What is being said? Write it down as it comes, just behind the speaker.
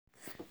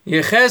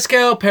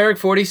Yechezkel Perek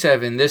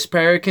 47. This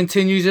Perek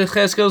continues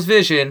Yechezkel's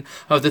vision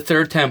of the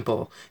third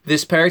temple.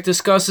 This Perek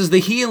discusses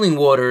the healing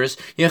waters.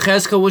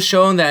 Yechezkel was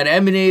shown that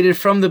emanated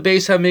from the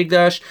Beis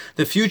HaMikdash,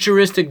 the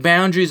futuristic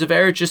boundaries of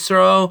Eretz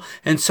Yisrael,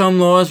 and some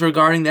laws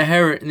regarding the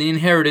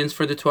inheritance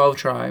for the 12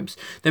 tribes.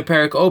 The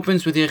Perek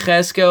opens with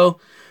Yechezkel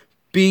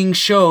being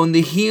shown the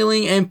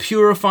healing and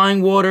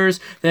purifying waters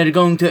that are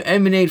going to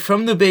emanate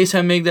from the Beis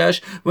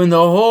HaMikdash when the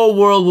whole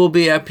world will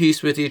be at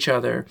peace with each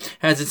other.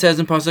 As it says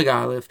in Pasuk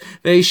Aleph,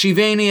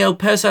 Ve'yishiveni el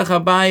Pesach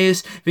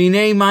habayis,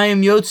 v'nei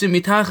mayim yotzim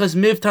mitachas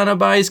mivtan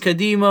habayis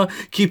kadima,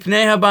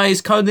 kipnei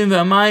habayis kadim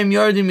v'amayim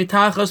yardim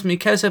mitachas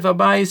mikesef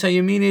habayis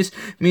hayaminis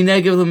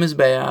minegev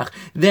l'mizbeach.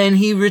 Then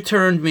he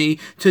returned me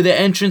to the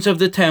entrance of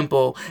the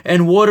temple,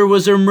 and water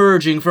was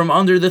emerging from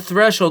under the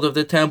threshold of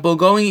the temple,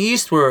 going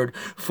eastward,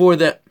 for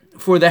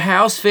the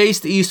house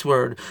faced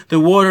eastward. The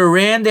water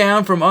ran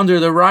down from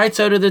under the right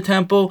side of the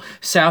temple,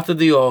 south of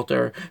the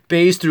altar.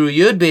 Beis through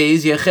Yud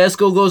Beis,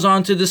 Yechezkel goes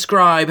on to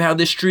describe how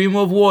the stream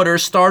of water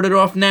started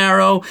off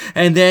narrow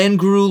and then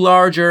grew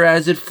larger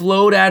as it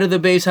flowed out of the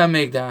Beis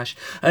HaMikdash.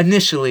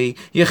 Initially,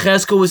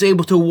 Yechezkel was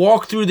able to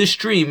walk through the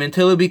stream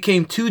until it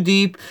became too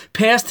deep,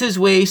 past his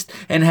waist,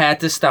 and had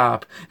to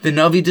stop. The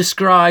Navi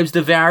describes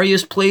the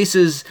various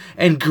places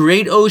and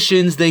great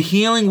oceans the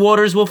healing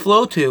waters will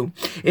flow to.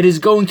 It is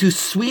going to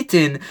sweeten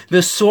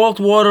the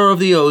salt water of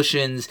the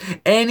oceans.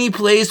 Any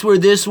place where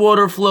this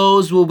water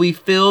flows will be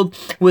filled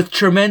with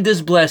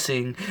tremendous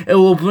blessing. It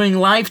will bring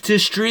life to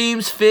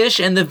streams, fish,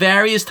 and the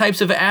various types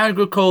of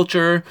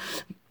agriculture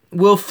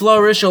will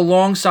flourish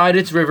alongside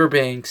its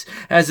riverbanks,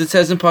 as it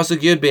says in Pasuk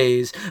Yud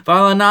Beis.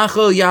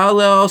 V'alanachol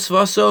ya'ale al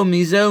svaso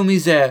mizeh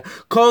u'mizeh.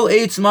 Kol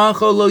eitz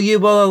macho lo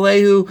yibal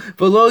alehu,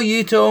 v'lo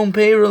yitom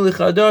peira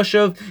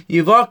l'chadashav,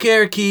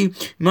 yivaker ki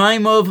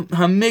maimov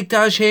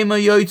hamikdash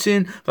hema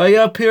yotzin,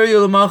 v'yapir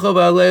yolamacho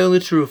v'alehu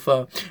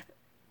l'trufa.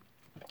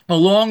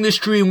 Along the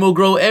stream will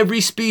grow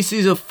every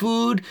species of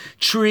food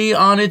tree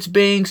on its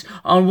banks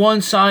on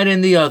one side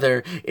and the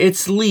other.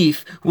 Its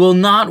leaf will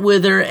not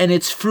wither and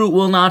its fruit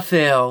will not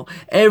fail.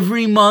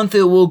 Every month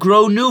it will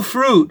grow new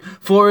fruit,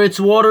 for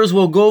its waters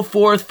will go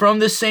forth from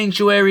the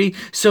sanctuary,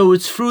 so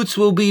its fruits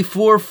will be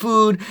for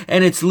food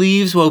and its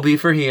leaves will be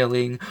for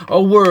healing.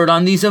 A word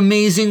on these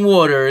amazing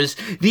waters.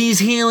 These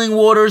healing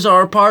waters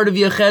are a part of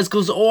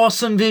Yechezkel's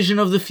awesome vision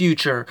of the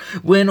future,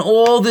 when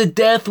all the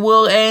death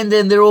will end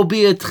and there will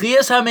be a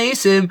Tchias HaMesim,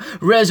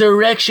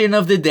 resurrection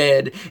of the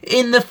dead.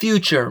 In the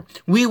future,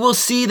 we will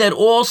see that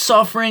all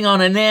suffering on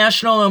a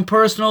national and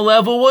personal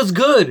level was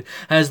good.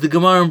 As the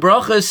Gemara in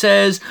Bracha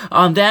says,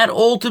 on that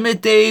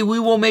ultimate day, we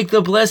will make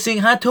the blessing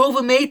Hatov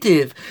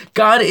U'Meitiv.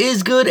 God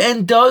is good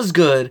and does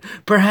good.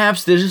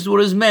 Perhaps this is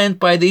what is meant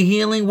by the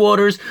healing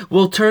waters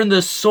will turn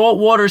the salt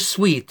water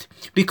sweet,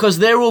 because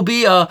there will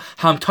be a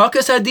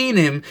Hamtakas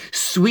Adinim,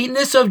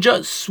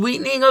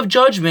 sweetening of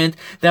judgment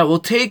that will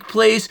take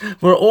place,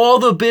 where all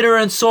the bitter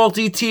and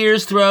salty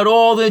tears throughout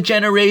all the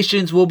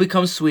generations will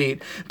become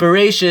sweet.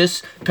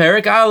 Bereshis,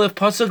 Perek Aleph,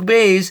 Pasuk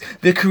Beis,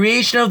 the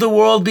creation of the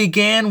world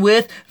began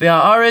with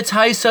Ve'haaretz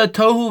haisa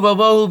tohu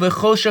vavohu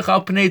v'choshech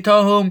al pnei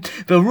tohum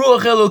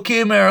v'ruach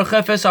elokim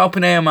merachefes al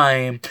pnei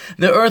hamayim.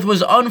 The earth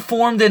was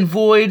unformed and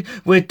void,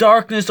 with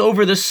darkness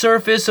over the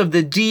surface of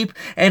the deep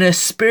and a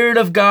spirit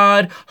of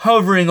God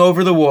hovering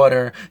over the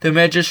water. The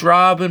Medrash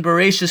Rab in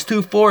Bereshis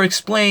 2:4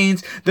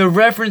 explains the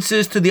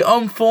references to the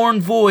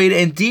unformed void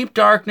and deep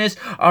darkness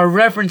are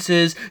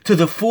references to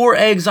the 4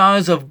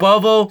 exiles of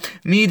Bavel,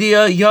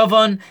 Media,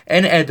 Yavan,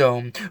 and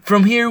Edom.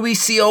 From here we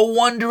see a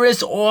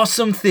wondrous,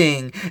 awesome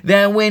thing,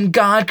 that when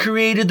God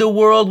created the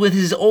world with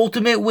his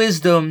ultimate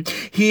wisdom,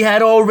 he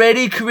had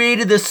already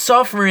created the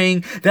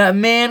suffering that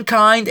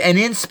mankind, and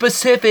in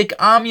specific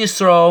Am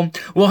Yisrael,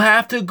 will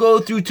have to go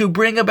through to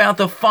bring about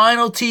the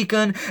final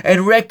tikkun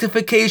and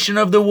rectification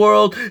of the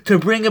world, to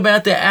bring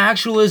about the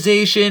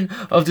actualization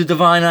of the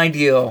divine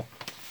ideal.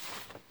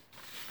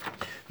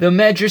 The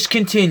Medrash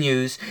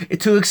continues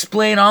to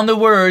explain on the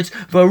words,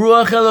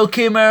 Varuach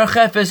Elokim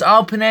Merachefes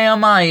Al Pnei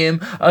Hamayim,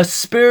 a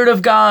spirit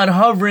of God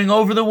hovering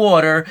over the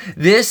water.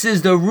 This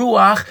is the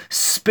Ruach,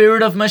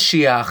 spirit of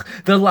Mashiach.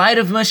 The light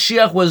of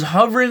Mashiach was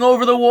hovering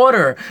over the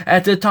water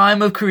at the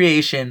time of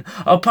creation.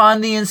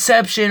 Upon the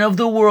inception of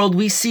the world,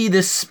 we see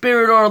the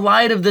spirit or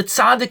light of the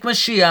Tzaddik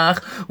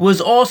Mashiach was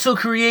also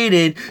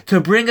created to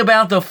bring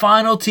about the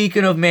final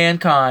tikkun of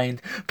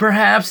mankind.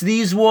 Perhaps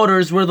these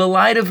waters were the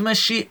light of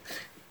Mashiach,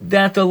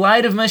 that the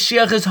light of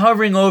Mashiach is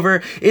hovering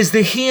over, is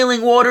the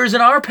healing waters in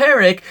our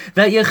Perek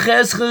that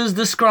Yechezkel is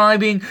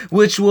describing,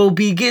 which will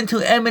begin to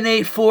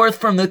emanate forth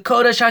from the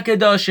Kodesh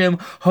HaKadoshim,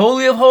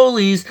 Holy of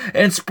Holies,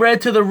 and spread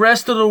to the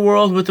rest of the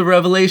world with the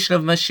revelation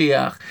of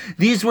Mashiach.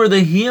 These were the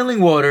healing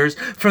waters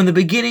from the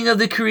beginning of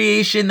the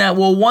creation that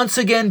will once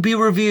again be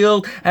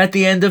revealed at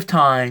the end of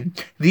time.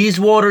 These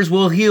waters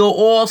will heal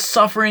all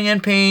suffering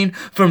and pain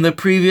from the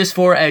previous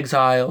 4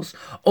 exiles.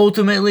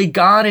 Ultimately,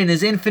 God in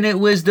his infinite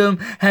wisdom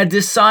had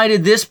decided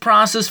coincided this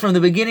process from the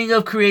beginning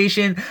of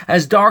creation,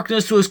 as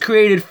darkness was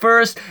created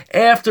first,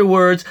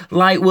 afterwards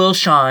light will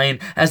shine.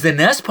 As the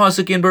next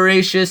pasuk in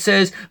Bereshit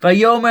says,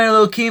 Vayomer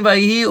Elokim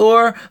Vayihi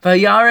Or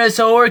Vayares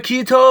Haor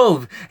Ki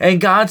Tov. And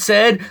God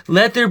said,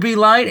 let there be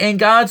light, and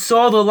God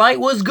saw the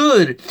light was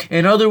good.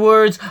 In other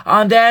words,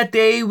 on that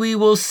day we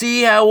will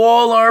see how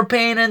all our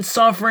pain and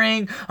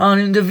suffering on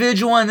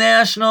individual and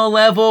national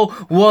level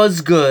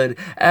was good.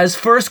 As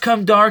first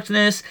come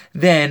darkness,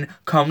 then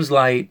comes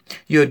light.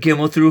 Yud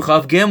Gimel through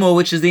Chav Gimel,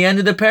 which is the end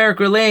of the parak,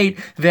 relate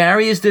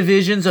various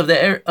divisions of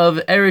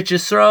Eretz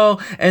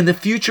Yisrael and the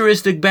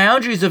futuristic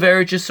boundaries of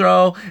Eretz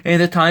Yisrael in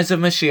the times of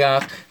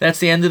Mashiach. That's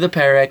the end of the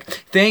parak.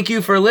 Thank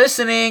you for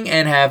listening,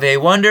 and have a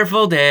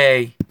wonderful day.